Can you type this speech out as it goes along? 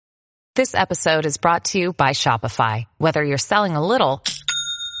This episode is brought to you by Shopify. Whether you're selling a little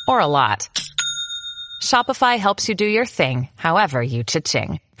or a lot, Shopify helps you do your thing, however you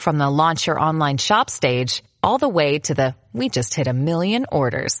cha-ching. From the launch your online shop stage, all the way to the we just hit 1 million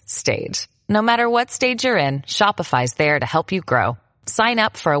orders stage. No matter what stage you're in, Shopify's there to help you grow. Sign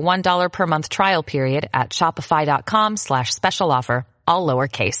up for a $1 per month trial period at shopify.com/special offer, all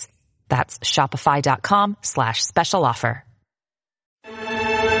lowercase. That's shopify.com/special offer.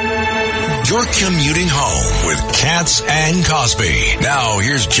 You're commuting home with Katz and Cosby. Now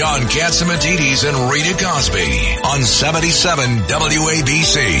here's John Katzimatidis and Rita Cosby on 77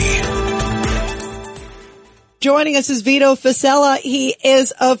 WABC. Joining us is Vito Fossella. He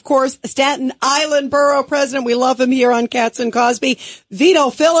is, of course, Staten Island Borough President. We love him here on Katz and Cosby. Vito,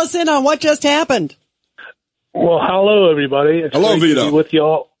 fill us in on what just happened. Well, hello, everybody. It's hello, great Vito. to be with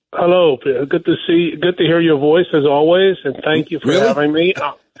y'all. Hello. Good to hear your voice, as always, and thank you for having me.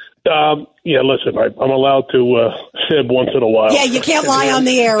 Yeah, listen, I'm allowed to fib once in a while. Yeah, you can't lie on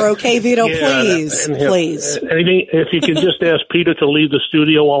the air, okay, Vito? Please. Anything, if you could just ask Peter to leave the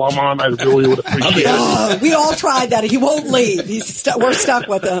studio while I'm on, I really would appreciate it. We all tried that. He won't leave. We're stuck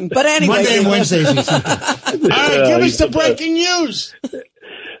with him. But anyway. Monday and Wednesdays. All right, give us the breaking news.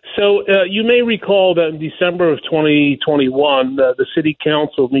 So you may recall that in December of 2021, the City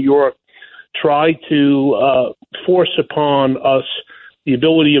Council of New York tried to force upon us the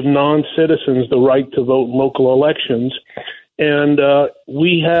ability of non-citizens the right to vote in local elections. And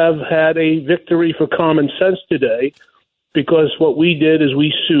we have had a victory for common sense today, because what we did is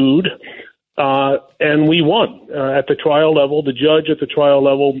we sued and we won. At the trial level, the judge at the trial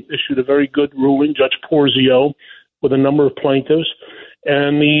level issued a very good ruling, Judge Porzio, with a number of plaintiffs.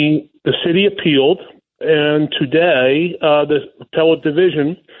 And the city appealed. And today, the appellate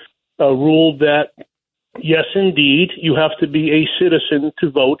division ruled that yes, indeed, you have to be a citizen to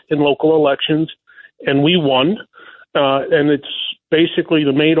vote in local elections, and we won. And it's basically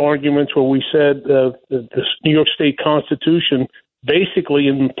the main arguments where we said the New York State Constitution, basically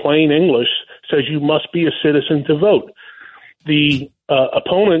in plain English, says you must be a citizen to vote. The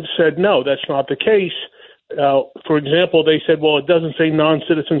opponents said, no, that's not the case. For example, they said, well, it doesn't say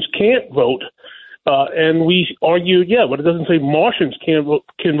non-citizens can't vote. And we argued, yeah, but it doesn't say Martians can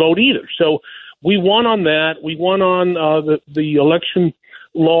vote either. So we won on that. We won on the election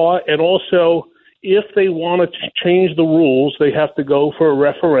law, and also if they want to change the rules, they have to go for a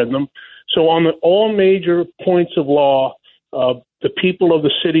referendum. So on all major points of law, the people of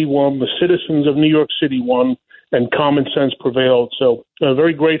the city won, the citizens of New York City won, and common sense prevailed. So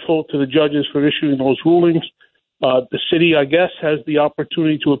very grateful to the judges for issuing those rulings. The city, I guess, has the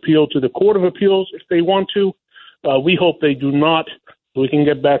opportunity to appeal to the Court of Appeals if they want to. We hope they do not. We can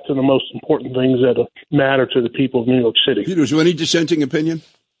get back to the most important things that matter to the people of New York City. Peter, was there any dissenting opinion?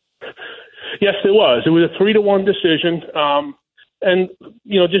 Yes, there was. It was a 3-1 decision. And,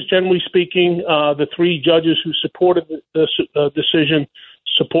 just generally speaking, the 3 judges who supported this decision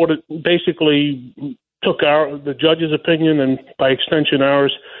basically took the judge's opinion and, by extension,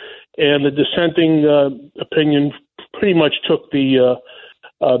 ours. And the dissenting opinion pretty much took the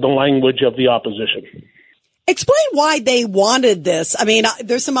language of the opposition. Explain why they wanted this. I mean,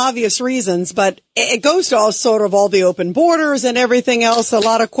 there's some obvious reasons, but it goes to all the open borders and everything else, a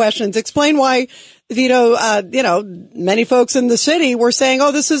lot of questions. Explain why, Vito, many folks in the city were saying,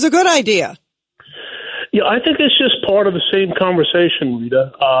 oh, this is a good idea. Yeah, I think it's just part of the same conversation,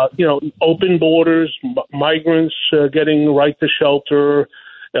 Rita. Open borders, migrants getting the right to shelter,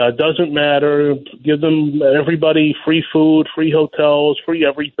 doesn't matter. Give everybody free food, free hotels, free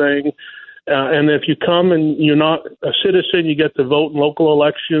everything. And if you come and you're not a citizen, you get to vote in local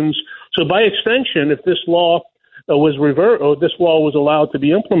elections. So by extension, if this law was reversed, or this law was allowed to be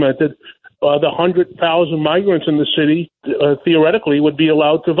implemented, the 100,000 migrants in the city theoretically would be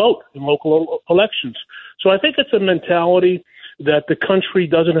allowed to vote in local elections. So I think it's a mentality that the country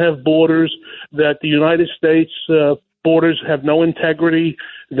doesn't have borders, that the United States borders have no integrity,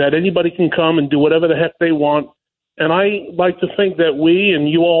 that anybody can come and do whatever the heck they want. And I like to think that we and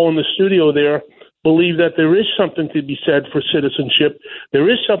you all in the studio there believe that there is something to be said for citizenship. There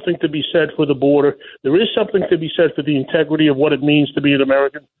is something to be said for the border. There is something to be said for the integrity of what it means to be an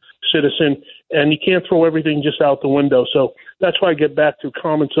American citizen. And you can't throw everything just out the window. So that's why I get back to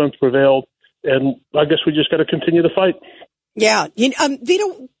common sense prevailed. And I guess we just got to continue the fight. Yeah.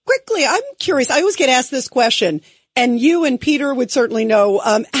 Vito, quickly, I'm curious. I always get asked this question, and you and Peter would certainly know.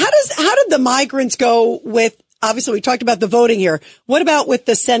 How did the migrants go with? Obviously, we talked about the voting here. What about with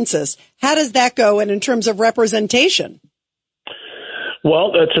the census? How does that go? And in terms of representation?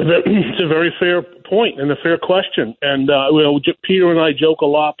 Well, it's a very fair point and a fair question. And, Peter and I joke a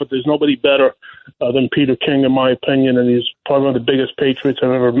lot, but there's nobody better than Peter King, in my opinion, and he's probably one of the biggest patriots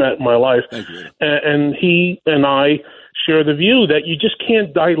I've ever met in my life. Thank you. And he and I share the view that you just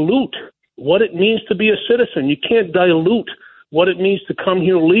can't dilute what it means to be a citizen. You can't dilute what it means to come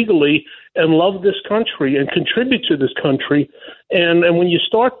here legally and love this country and contribute to this country. And when you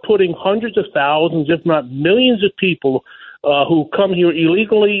start putting hundreds of thousands, if not millions of people who come here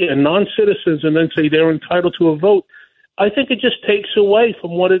illegally and non-citizens and then say they're entitled to a vote, I think it just takes away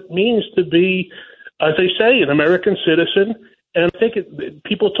from what it means to be, as they say, an American citizen. And I think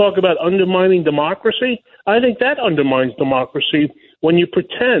people talk about undermining democracy. I think that undermines democracy when you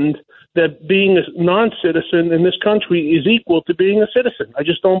pretend that being a non-citizen in this country is equal to being a citizen. I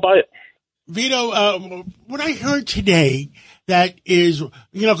just don't buy it. Vito, what I heard today that is,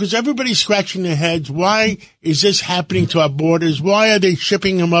 because everybody's scratching their heads. Why is this happening to our borders? Why are they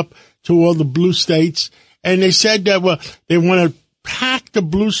shipping them up to all the blue states? And they said that, they want to pack the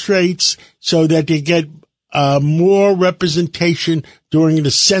blue states so that they get more representation during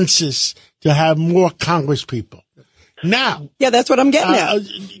the census to have more Congress people. Now, yeah, that's what I'm getting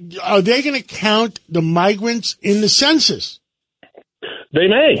at. Are they going to count the migrants in the census? They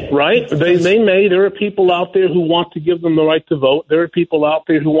may, right? They may. There are people out there who want to give them the right to vote. There are people out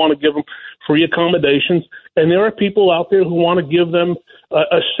there who want to give them free accommodations. And there are people out there who want to give them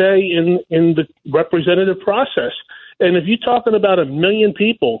a say in the representative process. And if you're talking about 1 million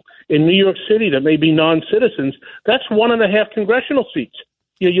people in New York City that may be non-citizens, that's 1.5 congressional seats.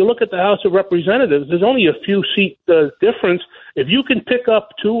 You look at the House of Representatives, there's only a few seat difference. If you can pick up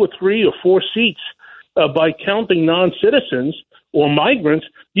 2 or 3 or 4 seats by counting non-citizens or migrants,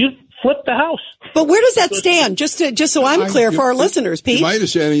 you flip the House. But where does that stand? Just so I'm clear for our listeners, Pete. My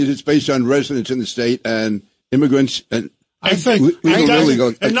understanding is it's based on residents in the state and immigrants and I think in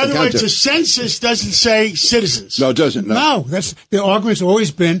other words, the census doesn't say citizens. No, it doesn't. No, that's the argument's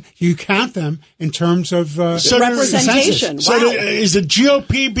always been you count them in terms of representation. So is the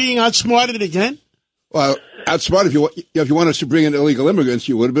GOP being outsmarted again? Well, outsmart if you want us to bring in illegal immigrants,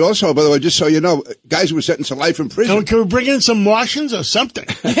 you would. But also, by the way, just so you know, guys who were sentenced to life in prison. Can we bring in some Martians or something?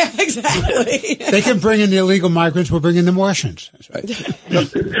 Yeah, exactly. They can bring in the illegal migrants. We'll bring in the Martians. That's right.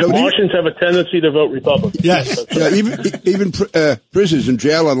 Martians have a tendency to vote Republican. Yes. Even prisoners in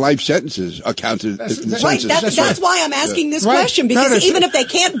jail on life sentences are counted in the Right. census. That's why I'm asking this question, because even if they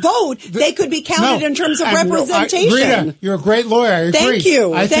can't vote, they could be counted in terms of representation. Rita, you're a great lawyer. I agree. Thank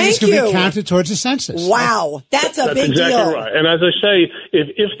you. I think it's going to be counted towards the census. Wow. That's a big exactly deal. Right. And as I say,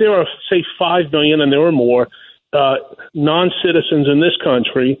 if there are, say, 5 million and there are more non-citizens in this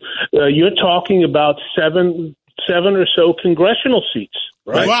country, you're talking about seven or so congressional seats.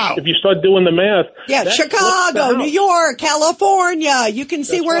 Right? Wow. If you start doing the math. Yeah, Chicago, New York, California. You can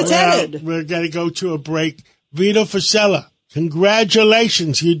see where it's headed. We're going to go to a break. Vito Fossella,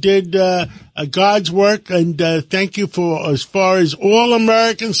 congratulations. You did God's work, and thank you for as far as all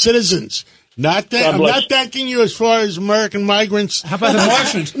American citizens. I'm not thanking you as far as American migrants. How about the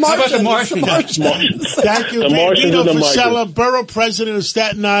Martians? How about the Martians? Thank you, Vito Fossella, Borough President of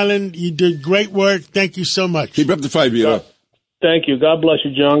Staten Island. You did great work. Thank you so much. Keep up the fight, Vito. Thank you. God bless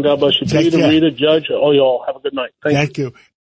you, John. God bless you, Peter, Rita, Judge. All y'all. Have a good night. Thank you.